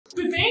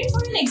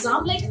an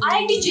exam like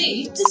IIT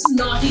JEE is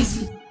not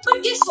easy.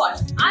 But guess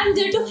what? I'm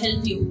there to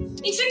help you.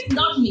 In fact,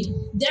 not me.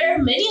 There are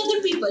many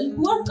other people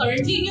who are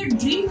currently in your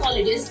dream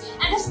colleges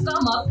and have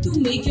come up to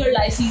make your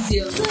life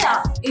easier. So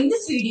yeah, in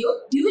this video,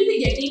 you will be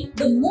getting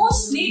the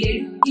most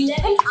needed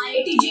 11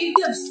 IIT JEE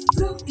tips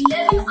from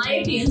 11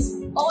 IITians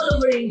all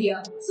over India.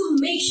 So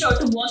make sure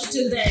to watch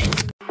till the end.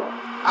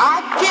 I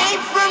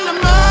came from the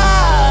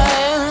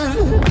mud.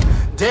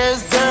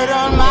 There's dirt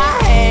on my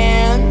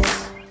hands.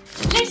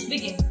 Let's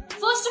begin.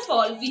 First of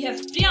all, we have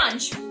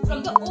Priyansh from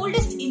the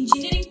oldest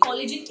engineering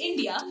college in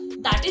India,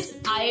 that is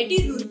IIT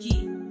Roorkee.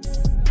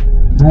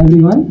 Hi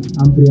everyone,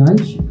 I'm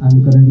Priyansh.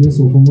 I'm currently a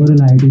sophomore in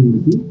IIT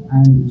Roorkee,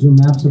 and जो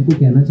मैं आप सबको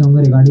कहना चाहूँगा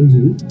regarding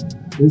JEE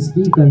is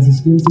की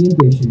consistency and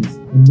patience.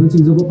 इन दो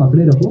चीज़ों को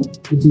पकड़े रखो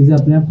तो चीज़ें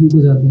अपने आप ठीक हो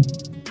जाती हैं.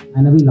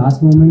 And अभी last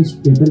moment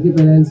पेपर के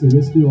पहले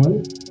suggest you all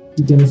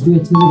कि केमिस्ट्री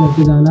अच्छे से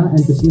करके जाना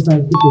and पिछले साल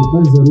के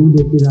पेपर ज़रूर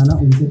देख के जाना,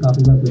 उनसे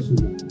काफ़ी बार क्वेश्चन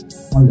है.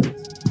 All the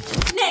best.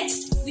 Next,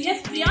 we have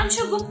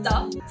Priyanshu Gupta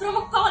from a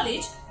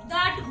college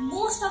that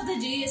most of the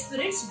JEE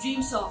aspirants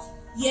dreams of.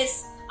 Yes,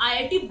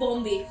 IIT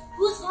Bombay.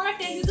 Who's gonna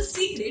tell you the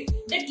secret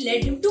that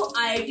led him to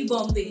IIT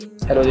Bombay?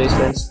 Hello JEE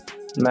students,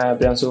 मैं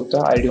Priyanshu Gupta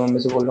IIT Bombay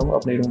से बोल रहा हूँ.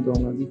 अपने room पे हूँ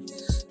अभी.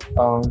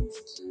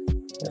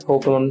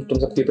 Hope तुम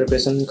सबकी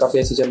प्रिपरेशन काफ़ी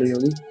अच्छी चल रही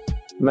होगी.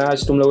 मैं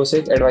आज तुम लोगों से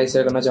एक एडवाइस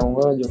शेयर करना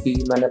चाहूँगा जो कि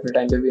मैंने अपने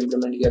टाइम पे भी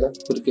इम्प्लीमेंट किया था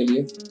खुद के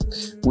लिए.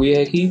 वो ये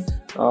है कि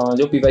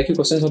जो PYQ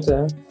क्वेश्चन होते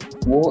हैं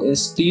वो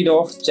इंस्टीड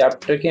ऑफ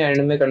चैप्टर के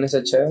एंड में करने से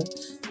अच्छा है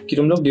कि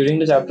तुम लोग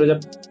ड्यूरिंग द चैप्टर जब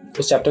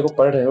उस चैप्टर को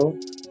पढ़ रहे हो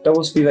तब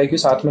उस PYQ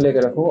साथ में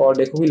लेकर रखो और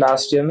देखो कि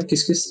लास्ट ईयर में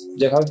किस किस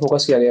जगह पे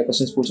फोकस किया गया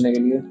क्वेश्चन पूछने के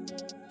लिए.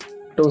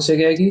 तो उससे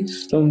क्या है कि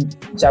तुम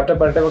चैप्टर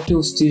पढ़ते वक्त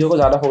उस चीज़ों को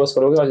ज़्यादा फोकस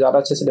करोगे और ज़्यादा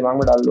अच्छे से दिमाग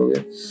में डाल दोगे.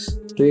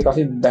 तो ये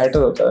काफ़ी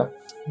बेहतर होता है.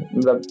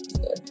 मतलब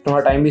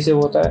तुम्हारा टाइम भी सेव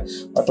होता है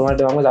और तुम्हारे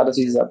दिमाग में ज़्यादा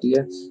चीज़ आती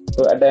है.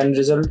 तो एट द एंड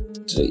रिजल्ट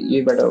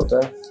ये बेटर होता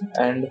है.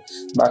 एंड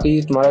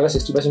बाकी तुम्हारा अगर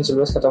 60%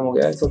 सिलेबस खत्म हो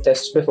गया है तो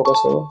टेस्ट पे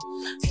फोकस करो.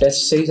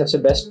 टेस्ट से ही सबसे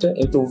बेस्ट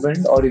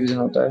इम्प्रूवमेंट और रिवीजन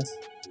होता है.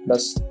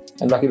 बस.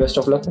 एंड बाकी बेस्ट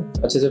ऑफ लक.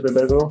 अच्छे से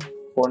प्रिपेयर करो.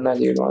 पढ़ना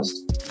चाहिए advanced.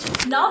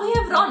 Now we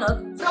have Ronak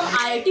from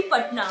IIT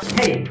Patna.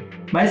 Hey,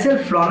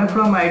 myself Ronak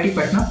from IIT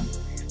Patna.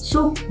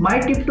 So my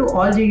tip to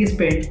all JEE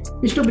aspirants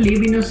is to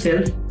believe in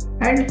yourself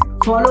and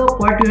follow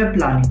what you are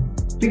planning.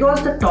 Because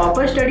the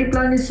topper study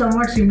plan is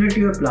somewhat similar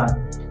to your plan.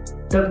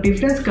 The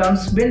difference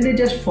comes when they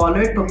just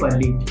follow it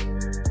properly.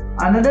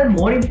 Another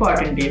more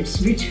important tips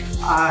which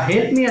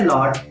help me a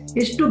lot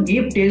is to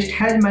give test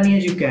as many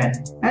as you can,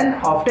 and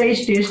after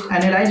each test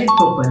analyze it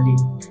properly.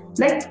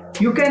 Like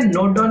you can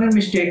note down your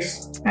mistakes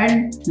and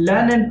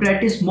learn and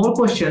practice more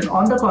questions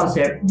on the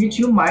concept which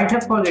you might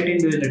have forgotten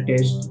during the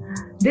test.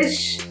 This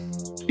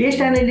test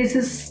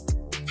analysis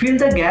fill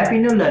the gap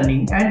in your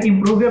learning and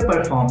improve your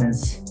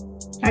performance.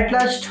 At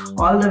last,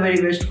 all the very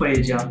best for your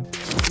exam.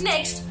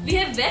 Next, we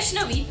have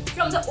Vaishnavi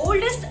from the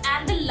oldest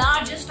and the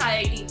largest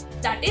IIT,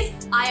 that is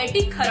IIT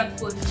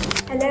Kharagpur.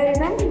 Hello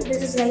everyone, this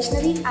is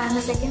Vaishnavi. I am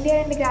a second year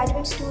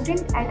undergraduate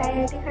student at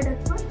IIT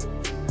Kharagpur.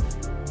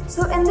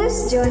 So in this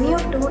journey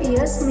of 2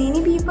 years,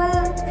 many people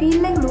feel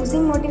like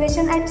losing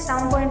motivation at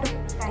some point of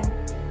time.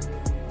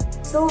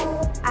 So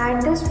at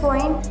this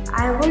point, I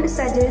would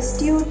suggest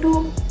you to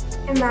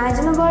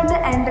imagine about the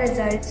end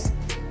results.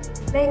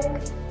 Like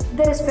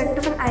the respect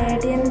of an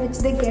IITian which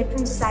they get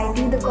from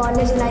society, the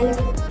college life,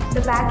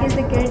 the package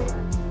they get,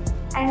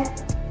 and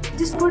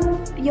just put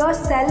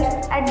yourself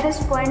at this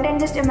point and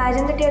just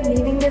imagine that you're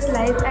leaving this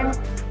life, and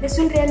this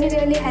will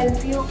really help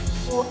you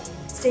for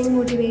staying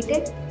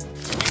motivated.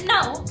 And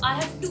now I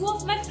have two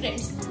of my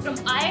friends from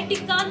IIT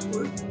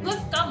Kanpur who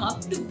have come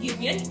up to give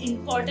me an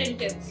important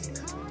tip.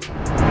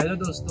 Hello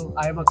दोस्तों,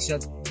 I am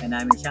Akshat and I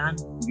am Ishan.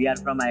 We are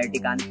from IIT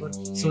Kanpur.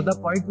 So the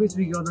point which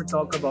we going to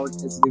talk about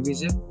is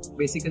revision.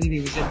 Basically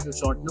revision to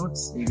short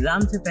notes.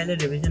 Exam से पहले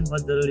revision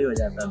बहुत जरूरी हो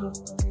जाता है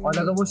दोस्तों, और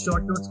अगर वो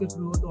short notes के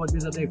थ्रू हो तो और भी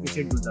ज़्यादा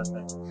efficient हो जाता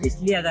है.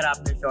 इसलिए अगर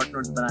आपने short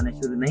notes बनाने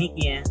शुरू नहीं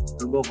किए हैं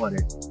तो go for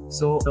it.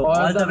 So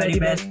all the very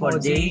best for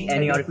JEE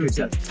and your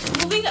future.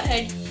 Moving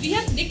ahead, we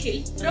have Nikhil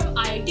from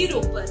IIT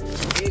Ropar.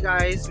 Hey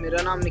guys, मेरा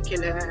नाम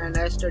निखिल है and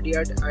I study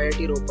at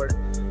IIT Ropar.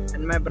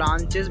 And my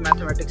branch is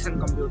mathematics and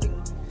computing.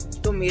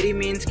 तो मेरी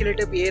mains के लिए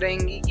tip ये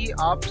रहेंगी कि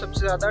आप सबसे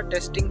ज़्यादा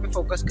टेस्टिंग पे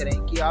फोकस करें,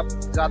 कि आप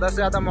ज़्यादा से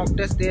ज़्यादा मॉक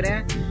टेस्ट दे रहे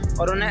हैं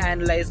और उन्हें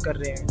एनालाइज कर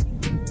रहे हैं.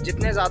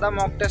 जितने ज़्यादा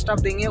मॉक टेस्ट आप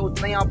देंगे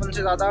उतना ही आप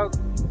उनसे ज़्यादा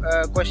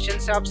क्वेश्चन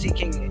से आप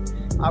सीखेंगे.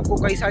 आपको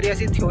कई सारी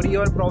ऐसी थ्योरी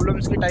और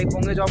प्रॉब्लम्स के टाइप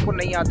होंगे जो आपको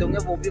नहीं आते होंगे,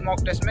 वो भी मॉक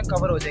टेस्ट में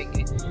कवर हो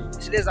जाएंगे.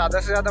 इसलिए ज़्यादा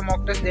से ज़्यादा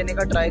मॉक टेस्ट देने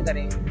का ट्राई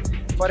करें.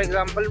 फॉर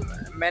एग्ज़ाम्पल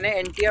मैंने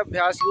NT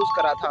अभ्यास यूज़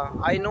करा था.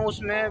 आई नो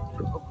उसमें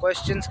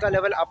क्वेश्चंस का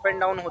लेवल अप एंड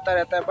डाउन होता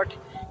रहता है, बट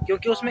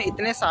क्योंकि उसमें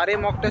इतने सारे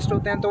मॉक टेस्ट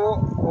होते हैं तो वो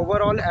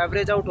ओवरऑल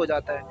एवरेज आउट हो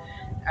जाता है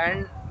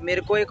एंड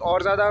मेरे को एक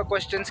और ज़्यादा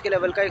क्वेश्चंस के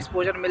लेवल का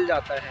एक्सपोजर मिल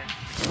जाता है.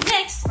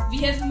 Next, we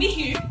have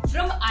Mihir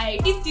from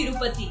IIT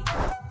Tirupati.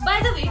 By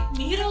the way,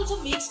 Mihir also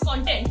makes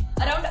content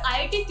around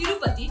IIT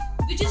Tirupati,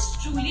 which is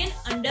truly an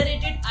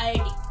underrated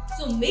IIT.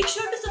 So make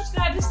sure to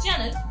subscribe his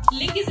channel.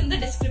 Link is in the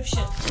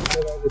description.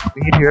 It's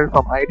me here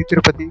from IIT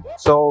Tirupati.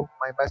 So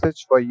my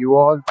message for you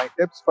all, my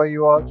tips for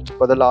you all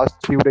for the last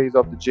few days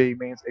of the JEE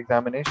mains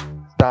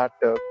examination is that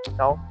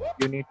now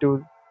you need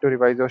to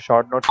revise your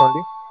short notes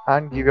only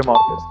and give your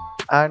mock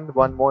test. And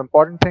one more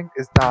important thing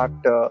is that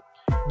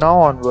now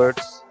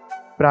onwards,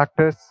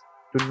 practice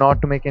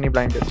not to make any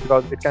blind guess,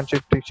 because it can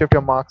shift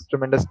your marks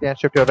tremendously and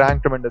shift your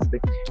rank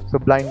tremendously. So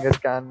blind guess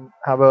can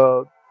have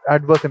a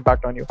adverse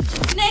impact on you.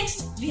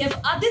 Next, we have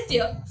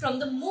Aditya from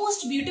the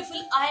most beautiful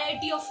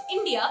IIT of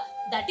India,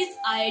 that is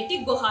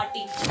IIT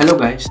Guwahati. Hello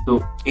guys, तो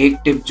एक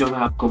tip जो मैं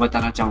आपको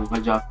बताना चाहूँगा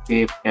जो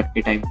आपके prep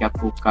के टाइम पे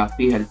आपको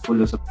काफ़ी हेल्पफुल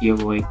हो सकती है,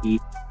 वो है कि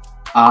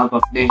आप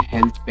अपने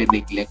हेल्थ पे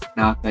निगलेक्ट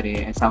ना करें।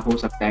 ऐसा हो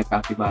सकता है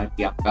काफ़ी बार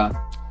कि आपका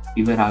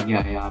फीवर आ गया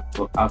है,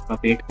 आपका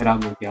पेट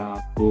खराब हो गया,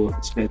 आपको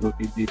इसमें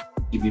 2-3 दिन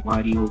की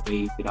बीमारी हो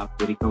गई, फिर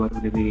आपको रिकवर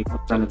होने में 1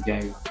 हफ्ता लग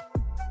जाएगा,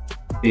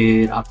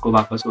 फिर आपको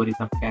वापस और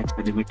रिदम कैच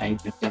करने में टाइम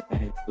लग जाता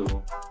है।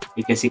 तो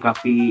एक ऐसी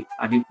काफ़ी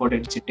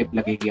अनइम्पोर्टेंट सी टिप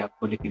लगेगी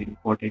आपको, लेकिन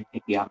इम्पोर्टेंट है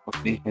कि आप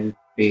अपने हेल्थ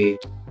पे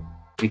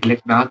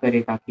निगलेक्ट ना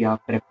करें ताकि आप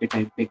प्रेप के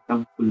टाइम पे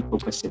एकदम फुल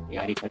फोकस से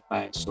तैयारी कर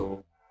पाए। So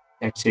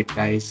that's it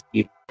guys,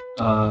 keep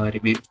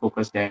remain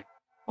focused and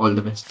all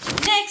the best.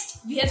 Next,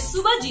 we have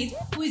Subhajit,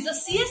 who is a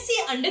CSC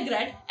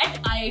undergrad at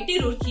IIT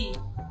Roorkee.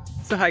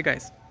 So hi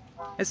guys,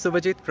 it's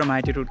Subhajit from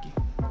IIT Roorkee.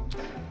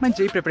 My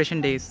JEE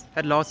preparation days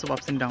had lots of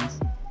ups and downs,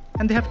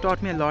 and they have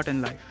taught me a lot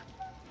in life.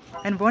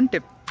 And one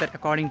tip that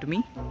according to me,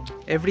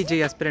 every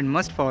JEE aspirant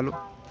must follow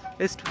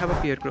is to have a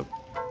peer group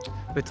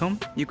with whom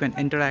you can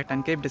interact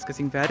and keep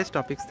discussing various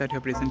topics that you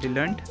have recently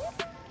learned,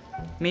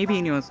 maybe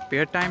in your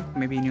spare time,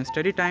 maybe in your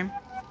study time.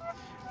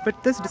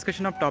 But this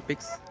discussion of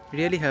topics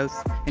really helps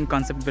in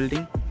concept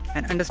building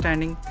and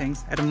understanding things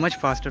at a much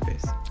faster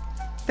pace.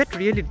 That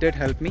really did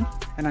help me,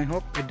 and I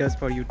hope it does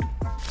for you too.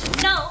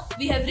 Now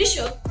we have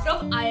Rishabh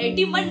from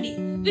IIT Mandi,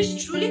 which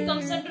truly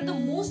comes under the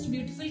most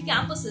beautiful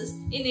campuses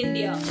in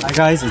India. Hi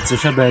guys, it's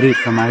Rishabh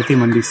from IIT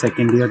Mandi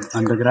second year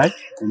undergrad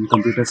in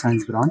computer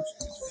science branch.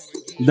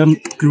 The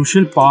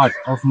crucial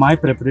part of my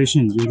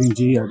preparation during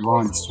JEE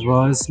Advanced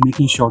was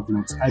making short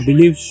notes. I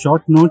believe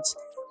short notes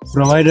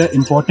provide an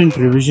important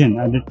revision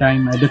at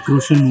the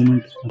crucial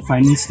moment,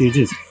 final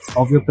stages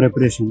of your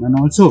preparation, and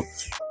also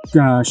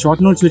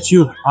short notes which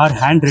you are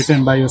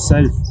handwritten by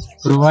yourself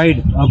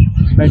provide a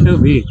better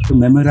way to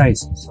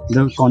memorize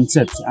the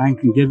concepts and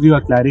give you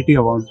a clarity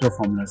about the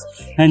formulas.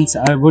 Hence,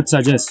 I would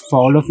suggest for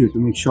all of you to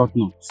make short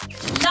notes.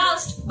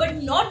 Last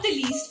but not the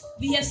least,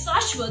 we have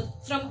Shashwat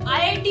from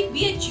IIT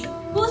BHU,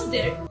 who's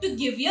there to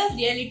give you a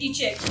reality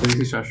check. This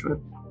is Shashwat.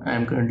 I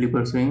am currently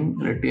pursuing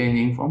electrical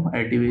engineering from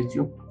IIT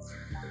BHU.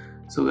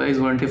 So guys,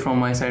 one tip from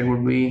my side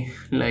would be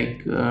like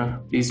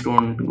please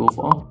don't go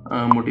for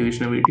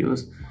motivational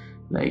videos.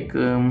 Like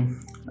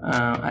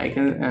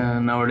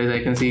nowadays I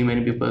can see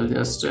many people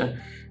just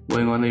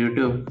going on the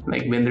YouTube,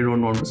 like when they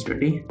don't want to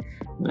study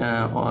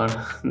or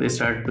they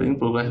start doing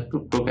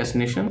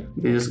procrastination,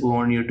 they just go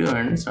on YouTube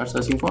and start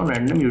searching for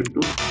random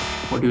YouTube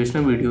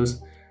motivational videos.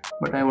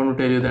 But I want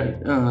to tell you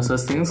that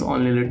such things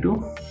only lead to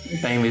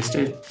time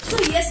wasted. So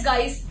yes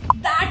guys,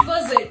 that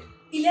was it.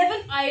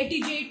 11 IIT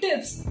JEE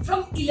tips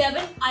from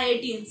 11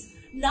 IITians.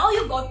 Now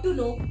you got to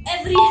know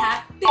every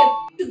hack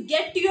tip to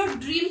get to your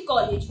dream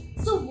college.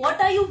 So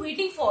what are you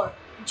waiting for?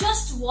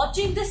 Just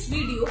watching this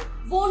video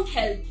won't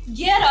help.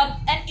 Gear up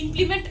and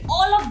implement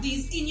all of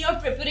these in your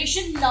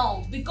preparation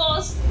now,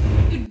 because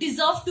you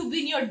deserve to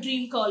be in your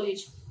dream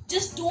college.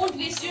 Just don't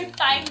waste your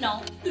time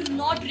now to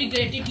not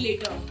regret it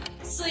later.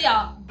 So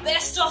yeah,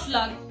 best of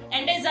luck,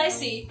 and as I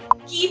say,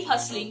 keep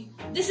hustling.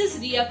 This is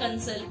Riya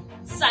Kansal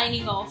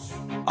signing off.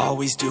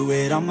 Always do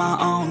it on my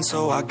own,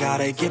 so I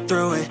gotta get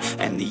through it.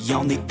 And the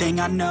only thing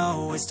I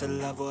know is to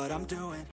love what I'm doing.